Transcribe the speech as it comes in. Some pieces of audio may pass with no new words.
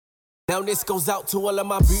Now this goes out to all of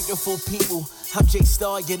my beautiful people. I'm J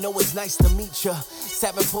Star, you know it's nice to meet ya.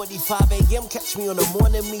 7:45 a.m. catch me on the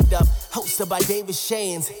morning meetup, hosted by David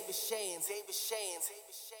Shands.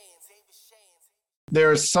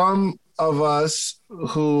 There are some of us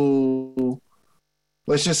who,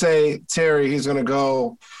 let's just say Terry, he's going to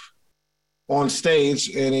go on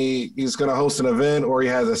stage and he's going to host an event or he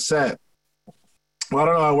has a set. Well, I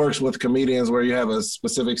don't know how it works with comedians where you have a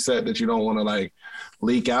specific set that you don't want to like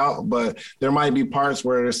leak out, but there might be parts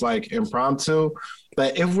where it's like impromptu.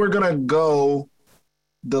 But if we're going to go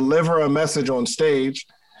deliver a message on stage,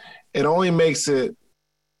 it's only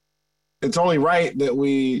right that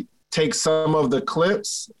we take some of the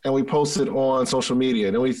clips and we post it on social media.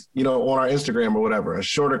 And then we, on our Instagram or whatever, a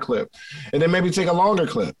shorter clip. And then maybe take a longer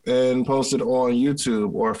clip and post it on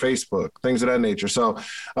YouTube or Facebook, things of that nature. So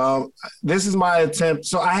this is my attempt.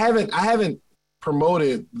 So I haven't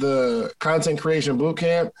promoted the content creation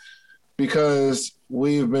bootcamp because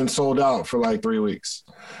we've been sold out for like 3 weeks.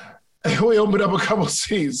 We opened up a couple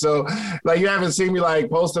seats. So like you haven't seen me like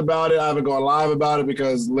post about it. I haven't gone live about it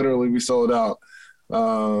because literally we sold out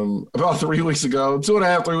about 3 weeks ago,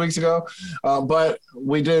 2.5, 3 weeks ago. But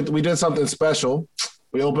we did something special.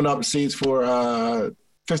 We opened up seats for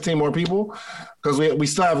 15 more people because we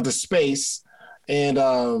still have the space. And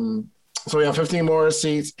so we have 15 more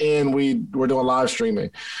seats and we're doing live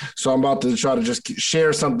streaming. So I'm about to try to just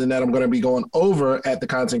share something that I'm going to be going over at the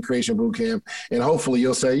Content Creation Bootcamp. And hopefully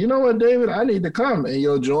you'll say, you know what, David, I need to come. And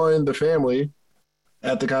you'll join the family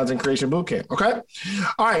at the Content Creation Bootcamp. Okay?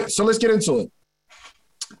 All right. So let's get into it.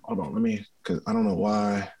 Hold on, because I don't know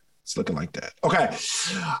why it's looking like that. Okay.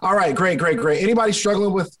 All right, great. Anybody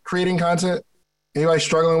struggling with creating content? Anybody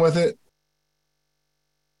struggling with it?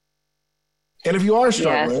 And if you are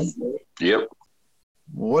struggling, Yep.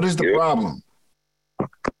 What is the problem?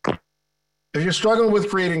 If you're struggling with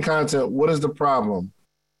creating content, what is the problem?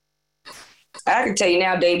 I can tell you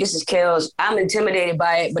now, Dave, this is Kels. I'm intimidated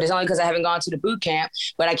by it, but it's only because I haven't gone to the boot camp,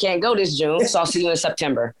 but I can't go this June, so I'll see you in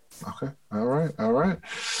September. Okay. All right.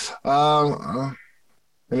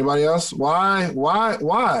 Anybody else? Why?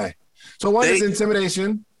 So one is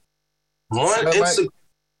intimidation. One is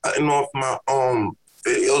cutting off my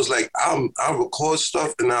videos. Like I record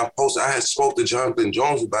stuff and I post. I had spoke to Jonathan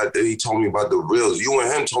Jones about that. He told me about the reels. You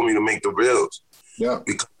and him told me to make the reels. Yeah.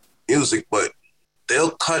 Because of music, but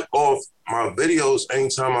they'll cut off my videos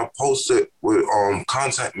anytime I post it with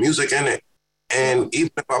content music in it. And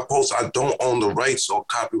even if I post, I don't own the rights or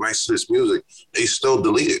copyrights to this music, they still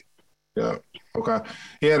delete it. Yeah. Okay.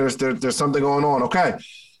 Yeah, there's something going on. Okay.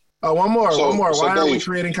 One more. Why are we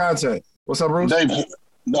creating content? What's up, Bruce? Dave,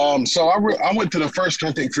 so I went to the first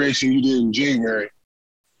content creation you did in January.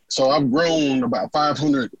 So I've grown about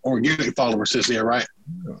 500 organic followers since then, right?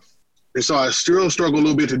 Yeah. And so I still struggle a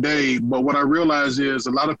little bit today, but what I realize is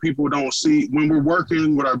a lot of people don't see, when we're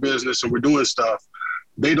working with our business and we're doing stuff,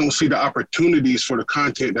 they don't see the opportunities for the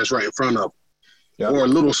content that's right in front of them. Yep. Or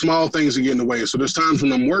little small things that get in the way. So there's times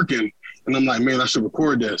when I'm working and I'm like, man, I should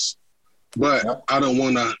record this, but yep. I don't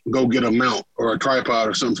want to go get a mount or a tripod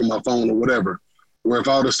or something for my phone or whatever. Where if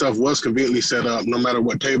all the stuff was conveniently set up, no matter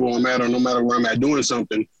what table I'm at or no matter where I'm at doing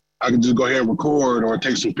something, I can just go ahead and record or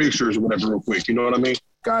take some pictures or whatever real quick. You know what I mean?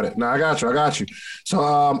 Got it. No, I got you. So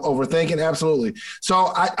overthinking, absolutely.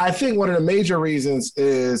 So I think one of the major reasons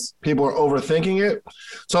is people are overthinking it.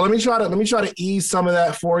 So let me try to ease some of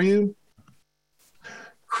that for you.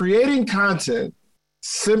 Creating content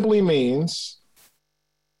simply means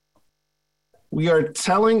we are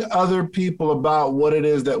telling other people about what it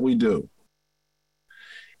is that we do.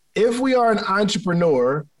 If we are an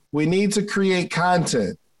entrepreneur, we need to create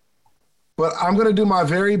content. But I'm going to do my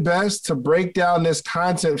very best to break down this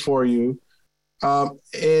content for you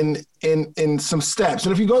in some steps.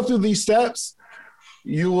 And if you go through these steps,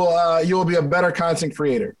 you will be a better content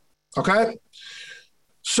creator. Okay?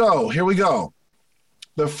 So here we go.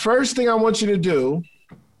 The first thing I want you to do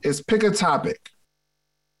is pick a topic.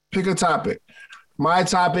 Pick a topic. My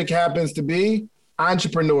topic happens to be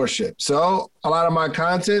entrepreneurship. So a lot of my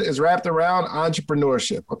content is wrapped around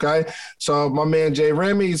entrepreneurship. Okay. So my man, Jay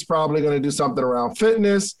Remy, he's probably going to do something around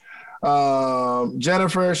fitness.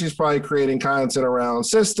 Jennifer, she's probably creating content around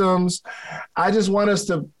systems. I just want us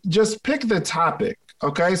to just pick the topic.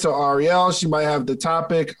 Okay. So Ariel, she might have the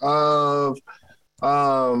topic of,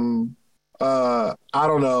 I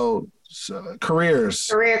don't know, careers.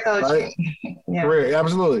 Career coaching. Right? Yeah. Career,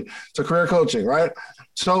 absolutely. So career coaching, right?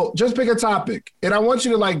 So just pick a topic. And I want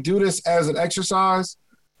you to like do this as an exercise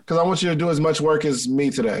because I want you to do as much work as me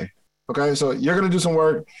today. Okay. So you're going to do some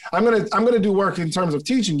work. I'm going to do work in terms of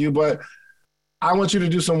teaching you, but I want you to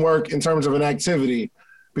do some work in terms of an activity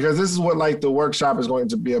because this is what like the workshop is going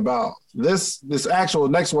to be about. This actual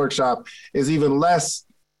next workshop is even less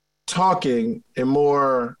talking and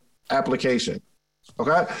more application.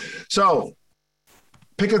 Okay? So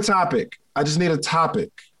pick a topic. I just need a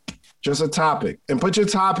topic. Just a topic. And put your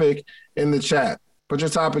topic in the chat. Put your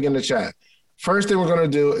topic in the chat. First thing we're going to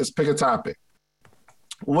do is pick a topic.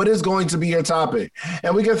 What is going to be your topic?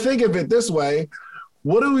 And we can think of it this way.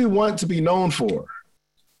 What do we want to be known for?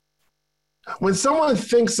 When someone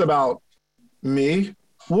thinks about me,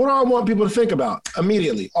 what do I want people to think about?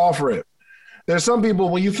 Immediately, offer it. There's some people,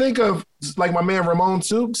 when you think of, like my man Ramon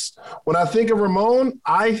Tukes, when I think of Ramon,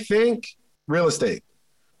 I think real estate.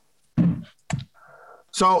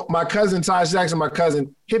 So my cousin, Taj Jackson, my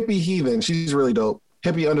cousin, Hippie Heathen, she's really dope,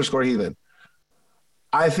 Hippie_Heathen.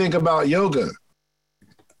 I think about yoga.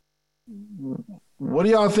 What do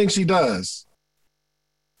y'all think she does?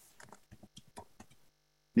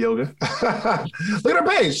 Yoga. Look at her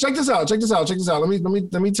page. Check this out.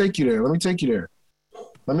 Let me take you there.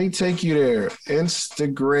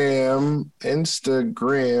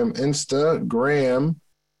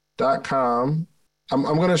 Instagram.com. I'm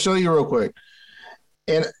going to show you real quick.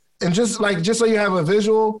 And just so you have a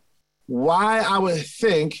visual, why I would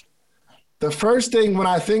think the first thing when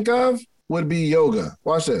I think of would be yoga.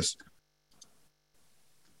 Watch this.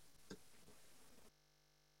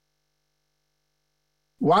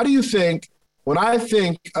 Why do you think when I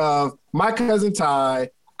think of my cousin Ty,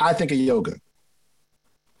 I think of yoga?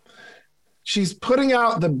 She's putting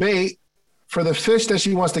out the bait for the fish that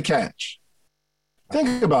she wants to catch.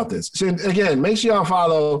 Think about this. So again, make sure y'all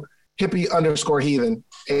follow Hippie_Heathen,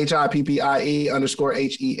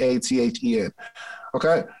 HIPPIE_HEATHEN.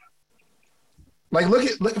 Okay?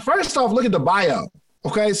 First off, look at the bio.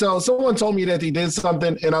 Okay, so someone told me that he did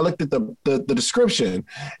something, and I looked at the description,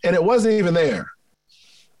 and it wasn't even there.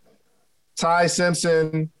 Ty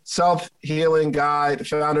Simpson, self-healing guide,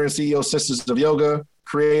 founder and CEO, Sisters of Yoga,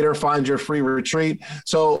 creator, Find Your Free Retreat.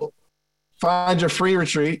 So Find Your Free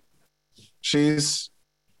Retreat, it's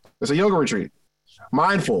a yoga retreat.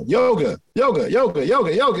 Mindful, yoga. So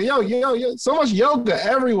much yoga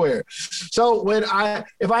everywhere. So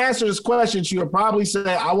if I answer this question, she would probably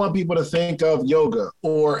say, I want people to think of yoga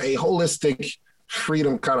or a holistic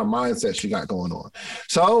freedom kind of mindset she got going on.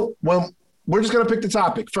 So we're just going to pick the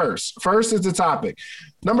topic first. First is the topic.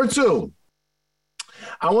 Number 2,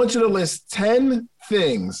 I want you to list 10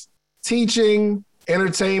 things, teaching,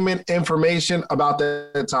 entertainment, information about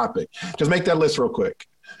that topic. Just make that list real quick.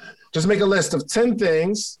 Just make a list of 10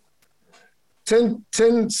 things, 10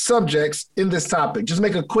 subjects in this topic. Just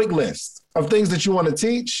make a quick list of things that you want to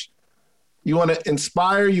teach, you want to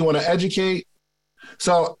inspire, you want to educate.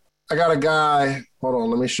 So I got a guy. Hold on,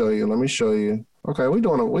 let me show you. Okay, we're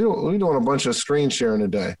doing a bunch of screen sharing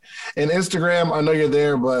today. And Instagram, I know you're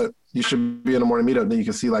there, but you should be in the morning meetup. Then you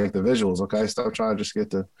can see like the visuals. Okay, stop trying to just get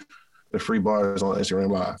the free bars on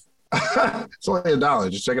Instagram Live. It's only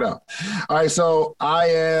 $1. Just check it out. All right, so I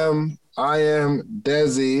am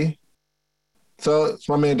Desi. So it's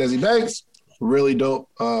my man Desi Banks, really dope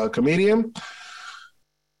comedian.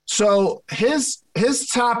 So his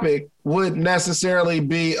topic would necessarily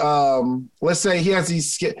be, let's say he has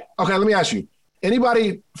these skits. Okay, let me ask you.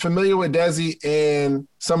 Anybody familiar with Desi and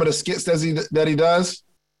some of the skits that he does?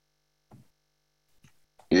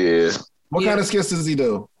 Yeah. What kind of skits does he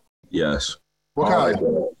do? Yes. What kind?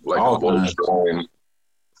 Like a boyfriend.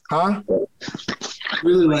 Huh?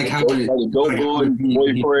 Really like how like a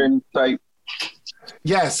boyfriend type.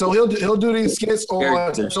 Yeah, so he'll do these skits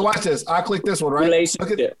on. So watch this. I'll click this one, right? Look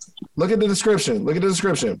at the description. Let's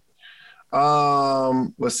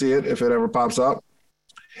see it if it ever pops up.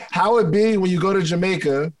 How it be when you go to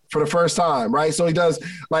Jamaica for the first time, right? So he does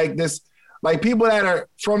like this, like people that are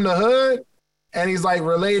from the hood, and he's like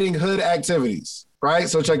relating hood activities, right?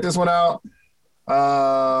 So check this one out.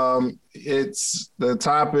 The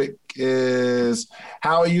topic is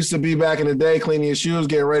how it used to be back in the day, cleaning your shoes,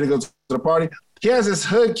 getting ready to go to the party. He has this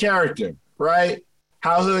hood character, right?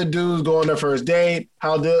 How hood dudes go on their first date,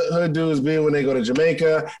 how hood dudes be when they go to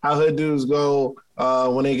Jamaica, how hood dudes go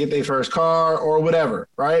when they get their first car or whatever,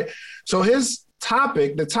 right? So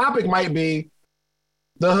the topic might be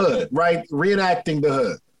the hood, right? Reenacting the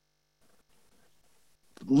hood.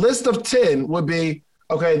 List of 10 would be,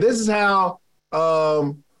 okay, this is how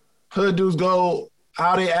hood dudes go,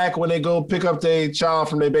 how they act when they go pick up their child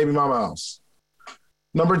from their baby mama house.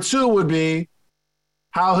 Number 2 would be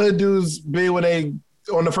how hood dudes be when they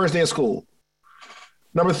on the first day of school.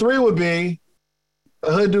 Number 3 would be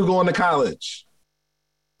a hood dude going to college.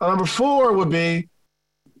 Number 4 would be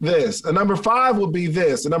this. A number 5 would be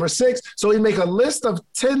this. A number 6. So we make a list of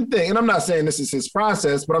 10 things. And I'm not saying this is his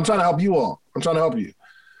process, but I'm trying to help you all. I'm trying to help you.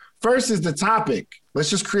 First is the topic. Let's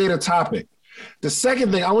just create a topic. The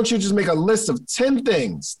second thing, I want you to just make a list of 10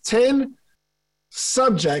 things, 10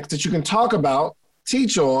 subjects that you can talk about,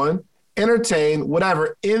 teach on, entertain,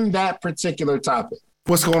 whatever, in that particular topic.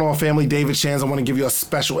 What's going on, family? David Shands. I want to give you a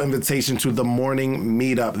special invitation to the Morning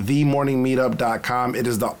Meetup, themorningmeetup.com. It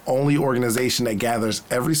is the only organization that gathers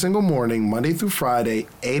every single morning, Monday through Friday,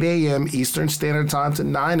 8 a.m. Eastern Standard Time to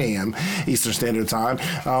 9 a.m. Eastern Standard Time.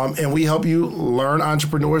 And we help you learn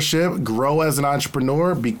entrepreneurship, grow as an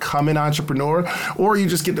entrepreneur, become an entrepreneur, or you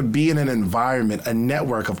just get to be in an environment, a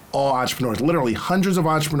network of all entrepreneurs. Literally hundreds of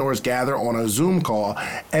entrepreneurs gather on a Zoom call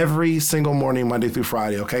every single morning, Monday through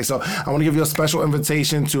Friday. Okay, so I want to give you a special invitation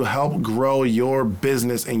to help grow your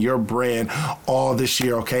business and your brand all this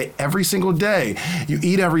year, okay? Every single day. You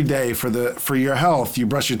eat every day for your health. You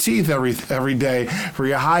brush your teeth every day for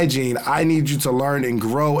your hygiene. I need you to learn and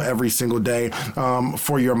grow every single day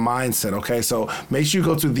for your mindset, okay? So make sure you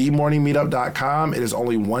go to themorningmeetup.com. It is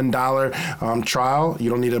only $1 trial. You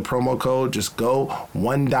don't need a promo code. Just go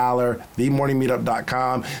 $1,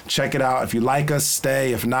 themorningmeetup.com. Check it out. If you like us,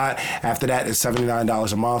 stay. If not, after that, it's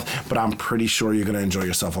 $79 a month. But I'm pretty sure you're going to enjoy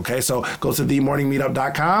yourself, okay? So go to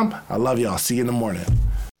themorningmeetup.com. I love y'all. See you in the morning.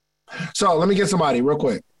 So let me get somebody real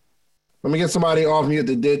quick. Let me get somebody off mute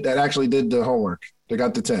that actually did the homework. They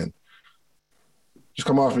got the 10. Just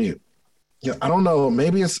come off mute. Yeah, I don't know.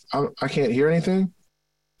 Maybe I can't hear anything.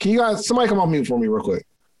 Can you guys, somebody come off mute for me real quick?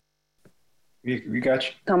 We got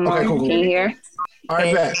you. Come on, cool. Can you hear? All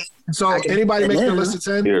right, bet. So anybody make the list of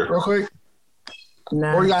 10 real quick?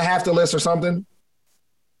 No. Or you got half the list or something?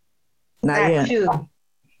 Not yet.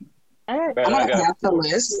 I got the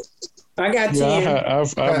list. I got 10. Yeah,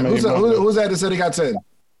 I've made who's that said he got 10?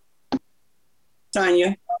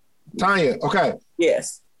 Tanya. Okay.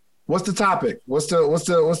 Yes. What's the topic? What's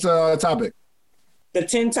the topic? The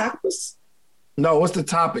 10 topics? No, what's the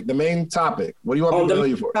topic? The main topic. What do you want people to know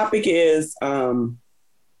you for? The topic is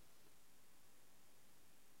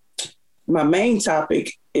my main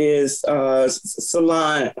topic is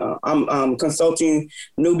salon. I'm consulting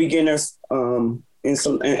new beginners in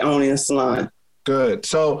owning a salon. Good.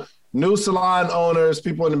 So new salon owners,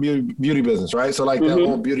 people in the beauty business, right? So like that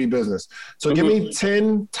whole beauty business. So give me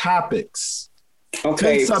 10 topics.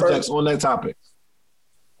 Okay. 10 subjects on that topic.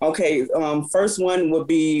 Okay. First one would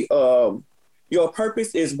be your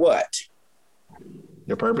purpose is what?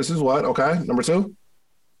 Your purpose is what? Okay. Number 2?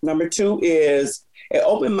 Number 2 is an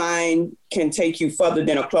open mind can take you further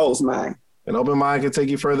than a closed mind. An open mind can take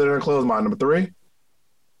you further than a closed mind. Number 3?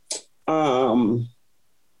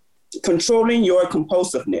 Controlling your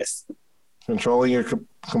compulsiveness. Controlling your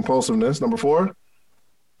compulsiveness. Number 4?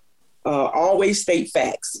 Always state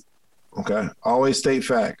facts. Okay. Always state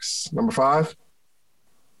facts. Number 5?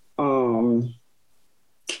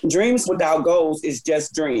 Dreams without goals is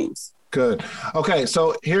just dreams. Good. Okay.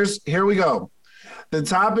 So here we go. The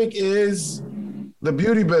topic is the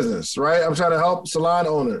beauty business, right? I'm trying to help salon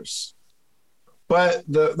owners. But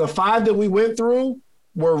the 5 that we went through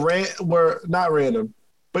were not random,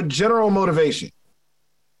 but general motivation.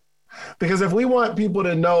 Because if we want people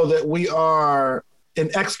to know that we are an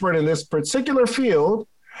expert in this particular field,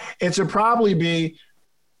 it should probably be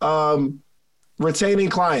retaining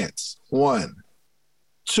clients, 1.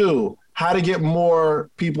 2, how to get more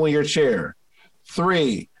people in your chair.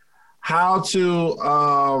 3, how to,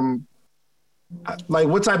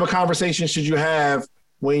 what type of conversation should you have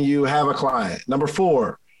when you have a client? Number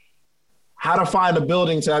 4, how to find a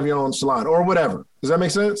building to have your own salon or whatever. Does that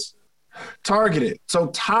make sense? Targeted. So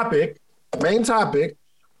topic, main topic,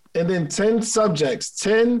 and then 10 subjects,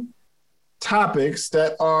 10 topics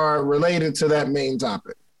that are related to that main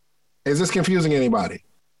topic. Is this confusing anybody?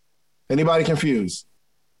 Anybody confused?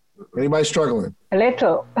 Anybody struggling? A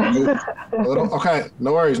little. A little? Okay,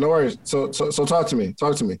 no worries. So talk to me.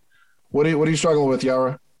 What are you struggling with,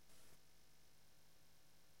 Yara?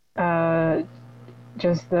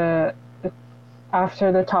 Just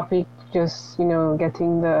after the topic, just,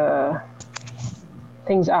 getting the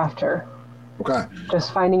things after. Okay.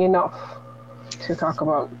 Just finding enough to talk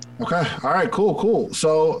about. Okay. All right, cool.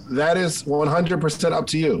 So that is 100% up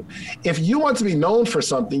to you. If you want to be known for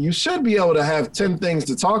something, you should be able to have 10 things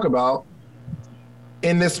to talk about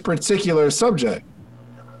in this particular subject.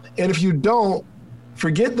 And if you don't,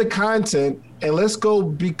 forget the content and let's go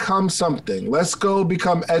become something. Let's go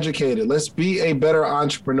become educated. Let's be a better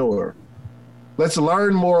entrepreneur. Let's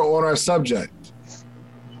learn more on our subject.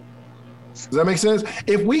 Does that make sense?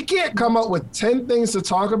 If we can't come up with 10 things to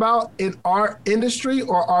talk about in our industry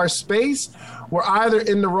or our space, we're either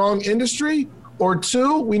in the wrong industry, or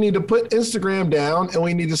 2, we need to put Instagram down and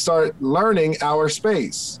we need to start learning our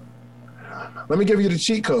space. Let me give you the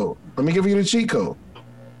cheat code.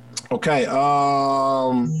 Okay.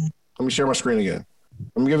 Let me share my screen again.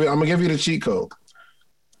 I'm gonna give you the cheat code.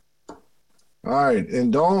 All right,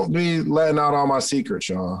 and don't be letting out all my secrets,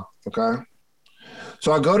 y'all. Okay.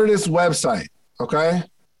 So I go to this website. Okay.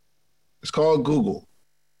 It's called Google.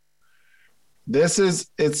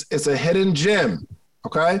 It's a hidden gem.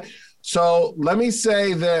 Okay. So let me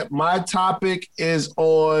say that my topic is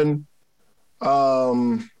on, I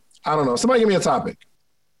don't know. Somebody give me a topic.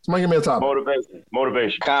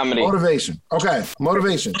 Motivation. Comedy. Motivation. Okay.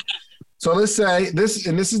 Motivation. So let's say this,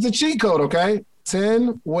 and this is the cheat code. Okay.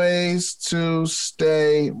 10 ways to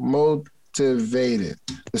stay motivated.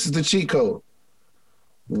 This is the cheat code.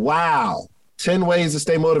 Wow. 10 ways to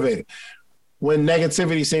stay motivated when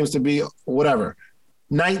negativity seems to be whatever.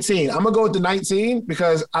 19. I'm going to go with the 19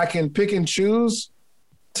 because I can pick and choose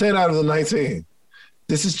 10 out of the 19.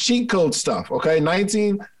 This is cheat code stuff, okay?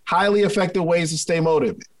 19 highly effective ways to stay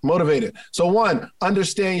motivated. So 1,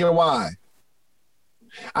 understand your why.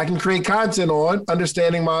 I can create content on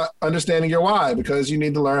understanding your why because you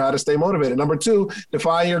need to learn how to stay motivated. Number 2,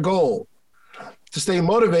 define your goal. To stay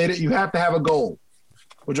motivated, you have to have a goal.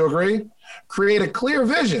 Would you agree? Create a clear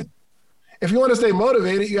vision. If you want to stay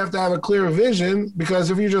motivated, you have to have a clear vision because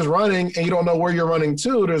if you're just running and you don't know where you're running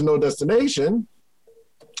to, there's no destination.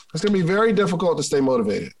 It's going to be very difficult to stay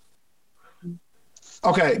motivated.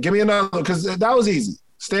 Okay, give me another because that was easy.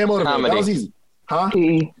 Stay motivated. Comedy. That was easy. Huh?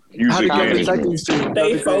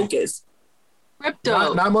 Stay focused.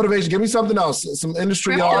 Crypto. Not motivation. Give me something else. Some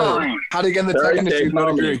industry. How to get in the tech industry? Not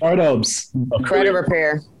agree. Startups. Credit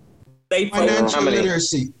repair. Stay focused. Financial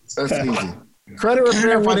literacy. That's easy. Credit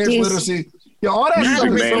repair, financial literacy. Yeah, all that stuff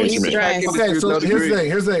is so easy. Okay, so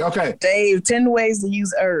here's the thing. Okay. Dave, 10 ways to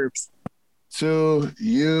use herbs. To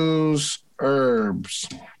use herbs.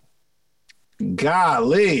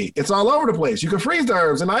 Golly, it's all over the place. You can freeze the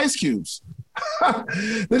herbs in ice cubes.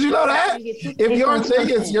 Did you know that? If your thing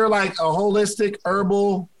is you're like a holistic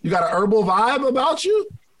herbal, you got an herbal vibe about you,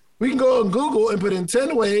 we can go on Google and put in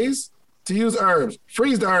 10 ways to use herbs.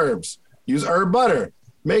 Freeze the herbs. Use herb butter.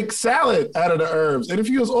 Make salad out of the herbs. And if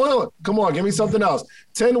you use oil, come on, give me something else.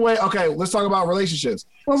 10 ways. Okay, let's talk about relationships.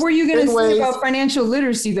 What were you going to say about financial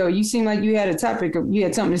literacy, though? You seem like you had a topic. You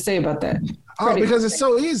had something to say about that. Oh, because it's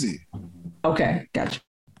so easy. Okay, gotcha.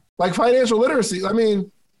 Like financial literacy, I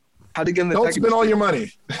mean, how to get in the don't spend all your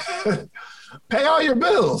money. Pay all your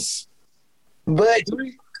bills. But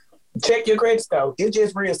check your credit score. It's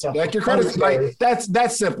just real simple. Check your credit. Like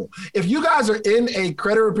that's simple. If you guys are in a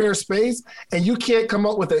credit repair space and you can't come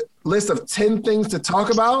up with a list of 10 things to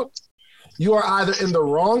talk about, you are either in the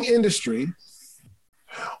wrong industry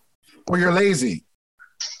or you're lazy.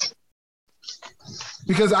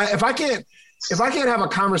 Because if I can't have a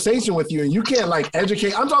conversation with you and you can't like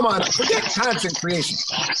educate, I'm talking about forget content creation.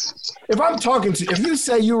 If you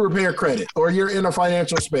say you repair credit or you're in a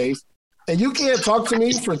financial space and you can't talk to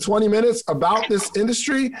me for 20 minutes about this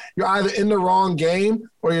industry, you're either in the wrong game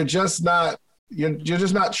or you're just not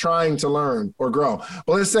trying to learn or grow.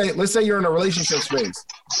 But let's say you're in a relationship space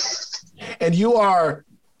and you are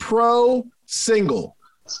pro single.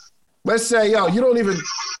 Let's say,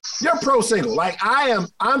 you're pro single. Like I'm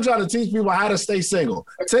trying to teach people how to stay single.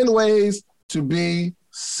 10 ways to be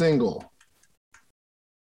single.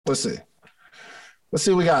 Let's see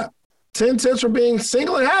what we got. 10 tips for being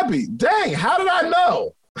single and happy. Dang, how did I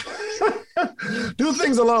know? Do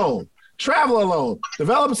things alone. Travel alone.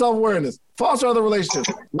 Develop self-awareness. Foster other relationships.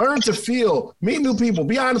 Learn to feel. Meet new people.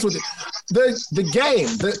 Be honest with it. The game.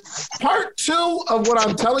 The part 2 of what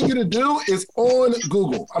I'm telling you to do is on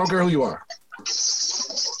Google. I don't care who you are.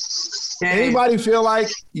 Anybody feel like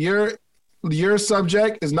your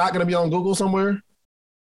subject is not going to be on Google somewhere?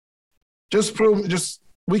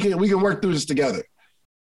 We can work through this together.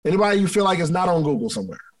 Anybody you feel like is not on Google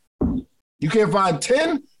somewhere? You can find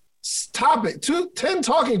 10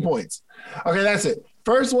 talking points. Okay, that's it.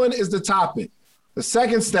 First one is the topic. The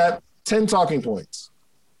second step, 10 talking points.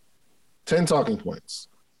 10 talking points.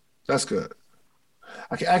 That's good.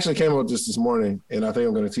 I actually came up with this morning, and I think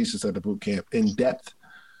I'm going to teach this at the boot camp in depth.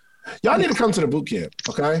 Y'all need to come to the boot camp,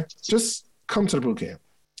 okay? Just come to the boot camp.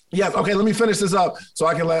 Yes, okay, let me finish this up so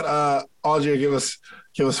I can let Audrey give us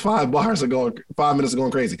 5 minutes of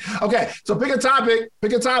going crazy. Okay, so pick a topic.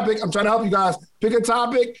 I'm trying to help you guys. Pick a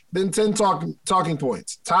topic, then 10 talking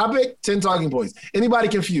points. Topic, 10 talking points. Anybody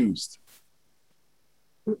confused?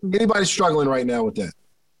 Anybody struggling right now with that?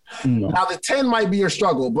 No. Now, the 10 might be your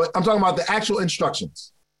struggle, but I'm talking about the actual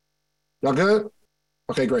instructions. Y'all good?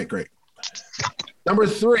 Okay, great. Number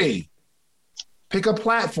 3, pick a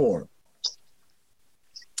platform.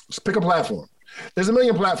 Just pick a platform. There's a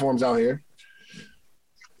million platforms out here.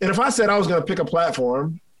 And if I said I was going to pick a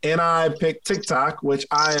platform and I picked TikTok, which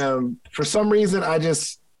I am, for some reason, I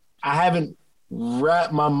haven't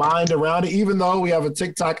wrapped my mind around it, even though we have a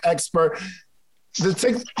TikTok expert.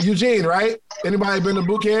 Eugene, right? Anybody been to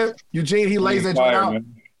boot camp? Eugene, he lays that joint out.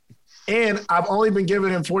 Man. And I've only been giving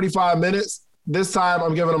him 45 minutes. This time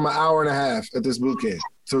I'm giving him an hour and a half at this boot camp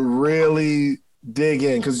to really dig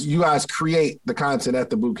in, because you guys create the content at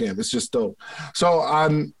the boot camp. It's just dope. So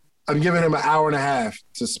I'm giving him an hour and a half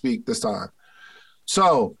to speak this time.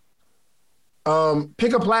 So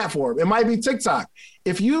pick a platform. It might be TikTok.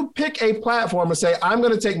 If you pick a platform and say, I'm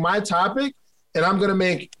going to take my topic and I'm going to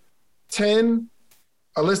make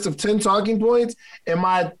a list of 10 talking points, and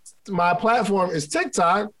my platform is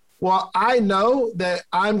TikTok, well, I know that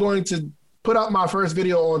I'm going to put up my first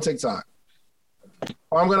video on TikTok.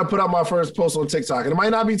 Or I'm going to put up my first post on TikTok. And it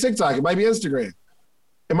might not be TikTok. It might be Instagram.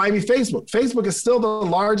 It might be Facebook. Facebook is still the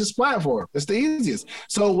largest platform. It's the easiest.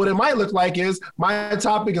 So what it might look like is my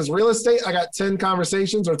topic is real estate. I got 10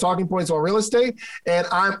 conversations or talking points on real estate, and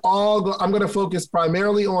I'm going to focus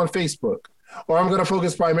primarily on Facebook, or I'm going to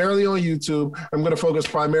focus primarily on YouTube. I'm going to focus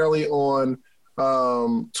primarily on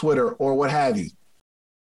Twitter or what have you.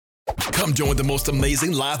 Come join the most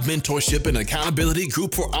amazing live mentorship and accountability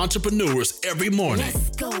group for entrepreneurs every morning.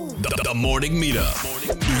 The Morning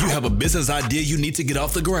Meetup. Do you have a business idea you need to get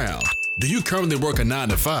off the ground? Do you currently work a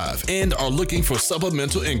 9-to-5 and are looking for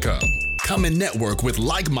supplemental income? Come and network with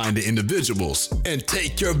like-minded individuals and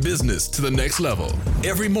take your business to the next level.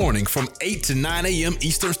 Every morning from 8 to 9 a.m.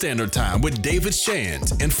 Eastern Standard Time with David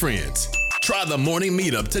Shands and friends. Try the Morning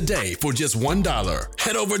Meetup today for just $1.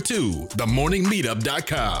 Head over to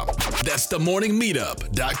themorningmeetup.com. That's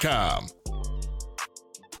themorningmeetup.com.